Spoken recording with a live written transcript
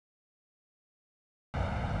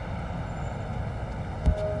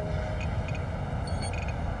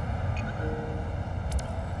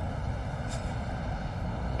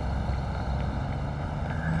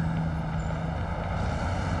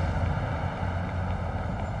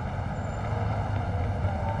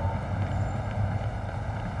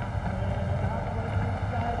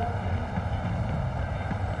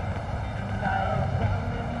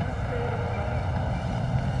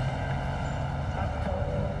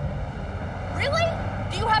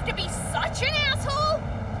you have to be such an asshole?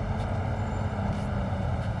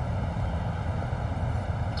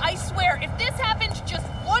 I swear, if this happens just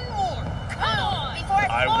one more, come on, before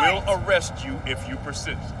I will arrest you if you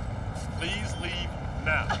persist. Please leave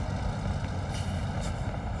now.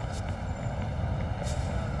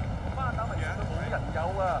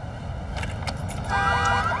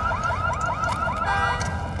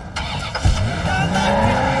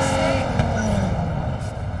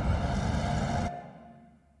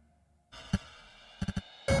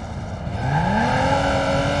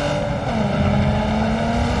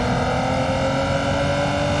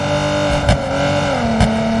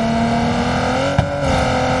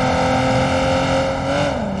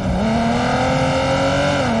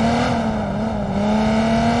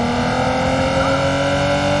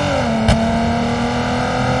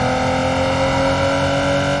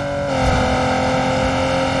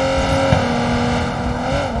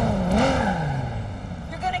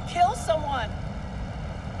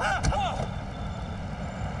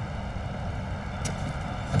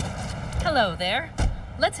 Hello there.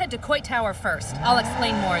 Let's head to Coit Tower first. I'll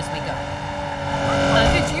explain more as we go.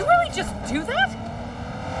 Did you really just do that?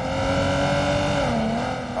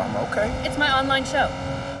 Okay. It's my online show.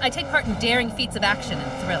 I take part in daring feats of action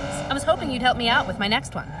and thrills. I was hoping you'd help me out with my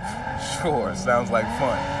next one. Sure, sounds like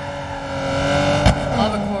fun.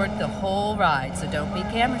 I'll record the whole ride, so don't be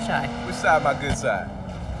camera shy. Which side, my good side?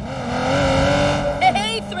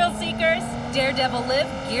 Hey, thrill seekers! Daredevil Liv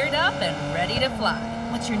geared up and ready to fly.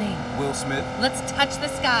 What's your name? Will Smith. Let's touch the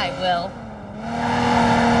sky, Will.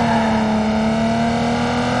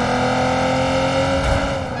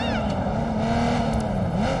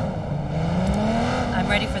 I'm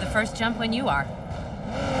ready for the first jump when you are.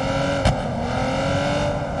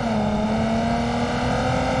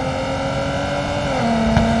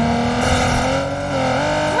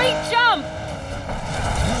 Great jump!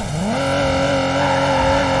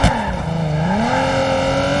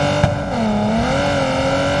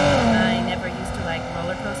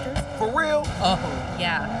 Oh,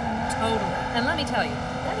 yeah, totally. And let me tell you,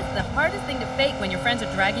 that is the hardest thing to fake when your friends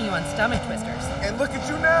are dragging you on stomach twisters. And look at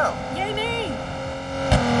you now. Yay me!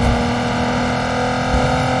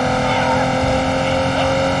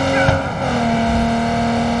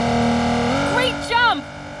 Great jump!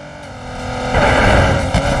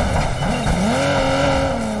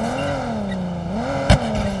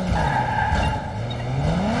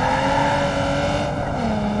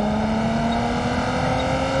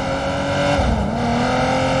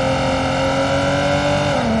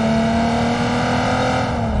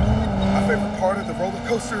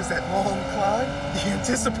 Coaster is that long climb, the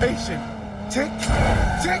anticipation. Tick,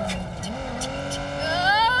 tick.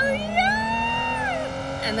 Oh,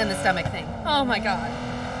 yeah! And then the stomach thing. Oh my God.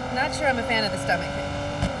 Not sure I'm a fan of the stomach thing.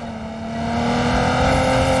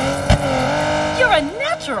 You're a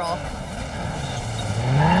natural!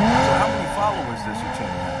 So how many followers does your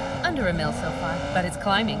channel have? Under 1 mil so far, but it's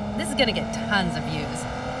climbing. This is gonna get tons of views.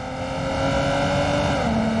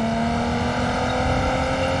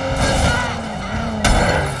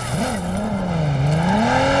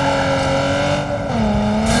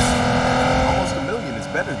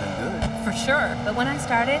 Sure, but when I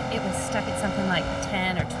started, it was stuck at something like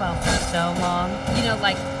 10 or 12 for so long. You know,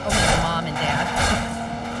 like over my mom and dad.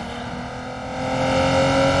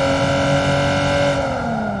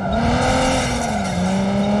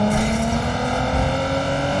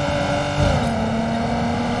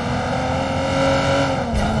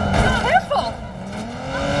 Careful!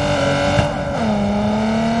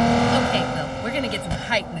 Okay, Will, we're gonna get some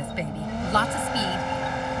height in this baby. Lots of speed.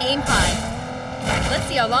 Aim high. Let's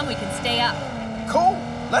see how long we can stay up. Cool.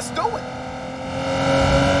 Let's do it.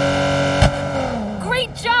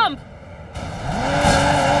 Great jump!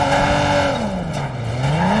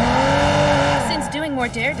 Since doing more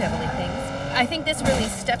daredevil-y things, I think this really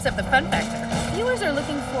steps up the fun factor. Viewers are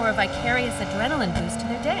looking for a vicarious adrenaline boost to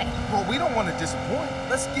their day. Well, we don't want to disappoint.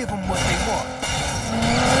 Let's give them what they want.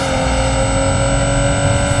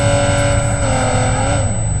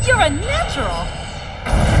 You're a natural!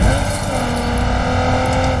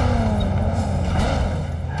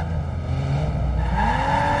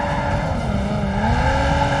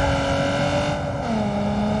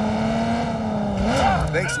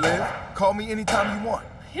 Thanks, Liv. Call me anytime you want.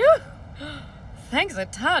 Phew. Thanks a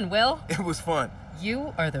ton, Will. It was fun.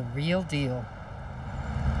 You are the real deal.